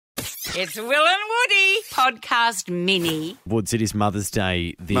It's Will and Woody podcast mini. Woods, it is Mother's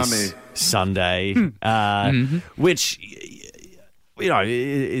Day this Mummy. Sunday, which, you know,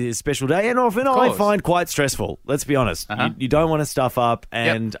 is a special day and often I course. find quite stressful. Let's be honest. You don't want to stuff up,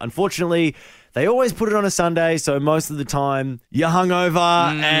 and unfortunately, they always put it on a Sunday, so most of the time you're hungover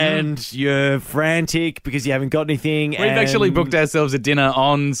and you're frantic because you haven't got anything. We've actually booked ourselves a dinner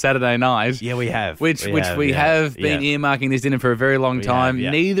on Saturday night. Yeah, we have. Which we have been earmarking this dinner for a very long time. have,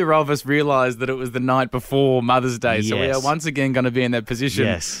 yeah. Neither of us realised that it was the night before Mother's Day. So we Yes. are once again going to be in that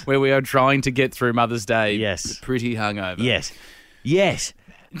position where we are trying to get through Mother's Day pretty hungover. Yes.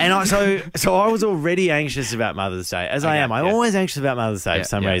 And so I was already anxious about Mother's Day, as I am. I'm always anxious about Mother's Day for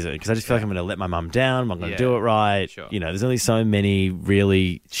some reason, because I just feel like I'm going to let my mum down. I'm not going to do it right. Sure. You know, there's only so many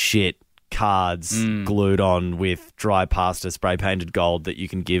really shit cards glued on with dry pasta spray painted gold that you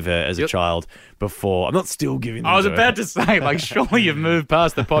can give her as a child before. I'm not still giving them I was to her. about to say, like, surely you've moved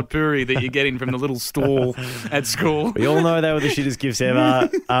past the potpourri that you're getting from the little stall at school. We all know they were the shittest gifts ever.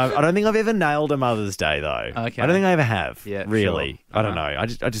 I don't think I've ever nailed a Mother's Day, though. Okay. I don't think I ever have, Yeah, really. sure. I don't know. I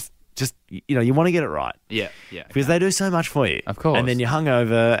just, you know, you want to get it right. Yeah. Because they do so much for you. Of course. And then you're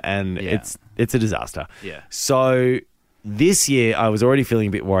hungover and it's a disaster. Yeah. So this year I was already feeling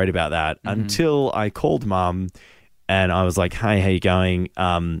a bit worried about that until I called Mum and I was like, hey, how you going?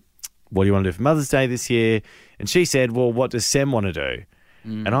 What do you want to do for Mother's Day this year? And she said, well, what does Sam want to do?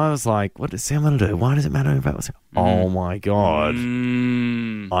 And I was like, what does Sam want to do? Why does it matter about Sam? Oh, my God.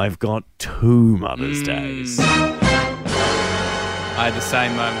 I've got 2 Mother's Days. I had the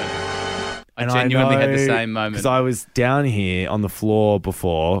same moment. I genuinely had the same moment. Because I was down here on the floor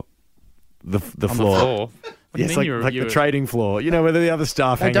before the floor. What do you Yes, mean like the trading floor. You know, where the other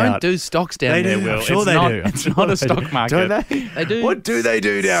staff They hang don't out. do stocks down They there, do. Will. I'm sure It's they not, do. It's not a stock market. Don't they? They do. What do they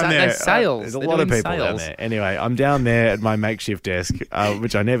do down there? There's sales. There's a They're lot of doing people down sales. there. Anyway, I'm down there at my makeshift desk,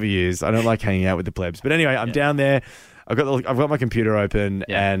 which I never use. I don't like hanging out with the plebs. But anyway, I'm down there. I've got my computer open,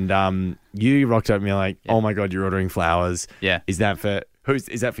 and you rocked up and you're like, oh my God, you're ordering flowers. Yeah. Is that for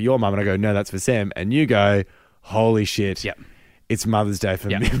your mum? And I go, no, that's for Sam. And you go, holy shit. Yep. It's Mother's Day for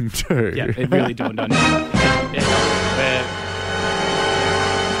Mim too. Yeah, it really dawned on me.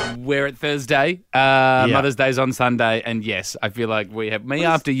 We're at Thursday. Mother's Day's on Sunday. And yes, I feel like we have me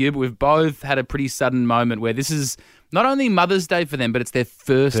after you, but we've both had a pretty sudden moment where this is not only Mother's Day for them, but it's their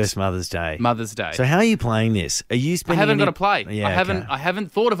first Mother's Day. Mother's Day. So how are you playing this? Are you I spending haven't any- got a play. Yeah, I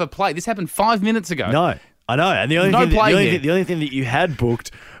haven't thought of a play. This happened 5 minutes ago. No, I know. And the only, No thing, play here. the only thing that you had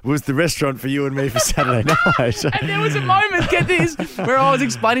booked was the restaurant for you and me for Saturday night. And there was a moment, get this, where I was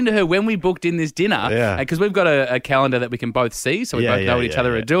explaining to her when we booked in this dinner, Yeah. because we've got a calendar that we can both see, so we both know what each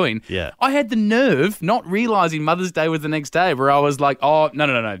other are doing. Yeah. I had the nerve, not realising Mother's Day was the next day, where I was like, oh,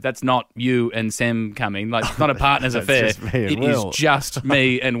 no, that's not you and Sam coming. Like, it's not a partner's affair. just me and It is Will. just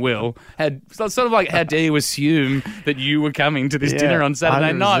me and Will. Sort of like, how dare you assume that you were coming to this Yeah, dinner on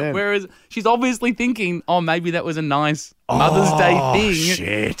Saturday 100%. night, whereas she's obviously thinking, oh, maybe that was a nice Mother's Day thing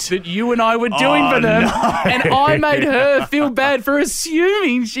shit. that you and I were doing for them. And I made her feel bad for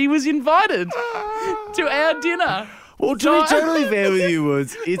assuming she was invited to our dinner. Well, to be totally fair with you,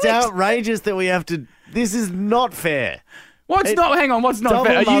 Woods, it's outrageous that we have to... This is not fair. What's not Double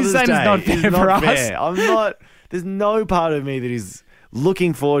fair? Are you Mother's saying it's not Day is fair for us? fair. I'm not... There's no part of me that is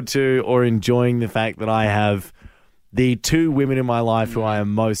looking forward to or enjoying the fact that I have the 2 women in my life who I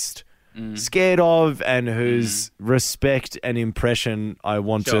am most scared of and whose respect and impression I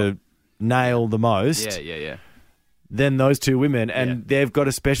want to nail the most. Yeah. Than those 2 women, and they've got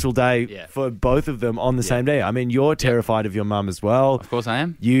a special day for both of them on the same day. I mean, you're terrified of your mum as well. Of course I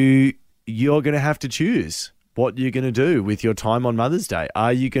am. You're going to have to choose what you're going to do with your time on Mother's Day.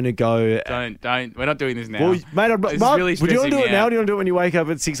 Are you going to go... Don't. We're not doing this now. Well, mate, This is Mark, really would you want to do stressing it me now? out. Or do you want to do it when you wake up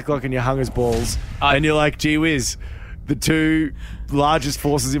at 6 o'clock and you're hung as balls and you're like, gee whiz, the 2 largest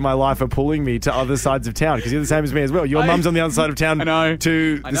forces in my life are pulling me to other sides of town because you're the same as me as well. Your mum's on the other side of town I know.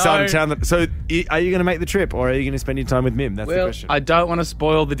 to I the side of know. town. So are you going to make the trip or are you going to spend your time with Mim? That's the Well, question. I don't want to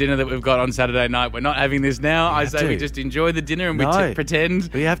spoil the dinner that we've got on Saturday night. We're not having this now. I have say we to. just enjoy the dinner and we No. pretend.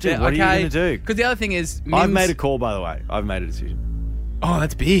 We have to. that, What are you gonna do? Because the other thing is, I've Mim's- made a call, by the way. I've made a decision. Oh,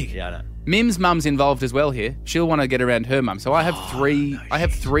 that's big. Yeah, I know. Mim's mum's involved as well here. She'll want to get around her mum. So I have three. I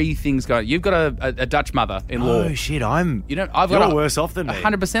have 3 things going. You've got a Dutch mother-in-law. Oh, shit. You know, I've You're got worse off than me.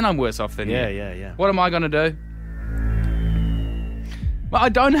 100%. I'm worse off than you. Yeah. What am I going to do? Well, I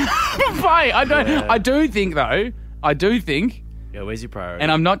don't have a play. I don't. Yeah. I do think though. Yeah, where's your priority?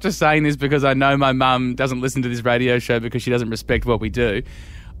 And I'm not just saying this because I know my mum doesn't listen to this radio show because she doesn't respect what we do.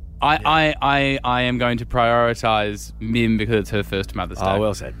 I am going to prioritise Mim because it's her first Mother's Day. Oh,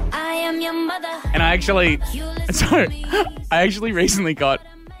 well said. I am your mother. And I actually recently got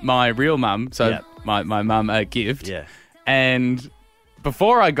my real mum, so Yeah. my mum, a gift. Yeah. And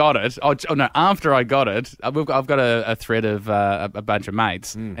before I got it, after I got it, I've got a thread of a bunch of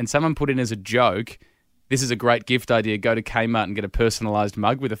mates, and someone put in as a joke, this is a great gift idea, go to Kmart and get a personalised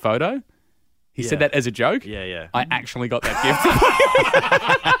mug with a photo. He said that as a joke. Yeah, yeah. I actually got that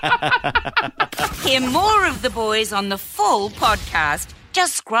gift. Hear more of the boys on the full podcast.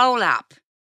 Just scroll up.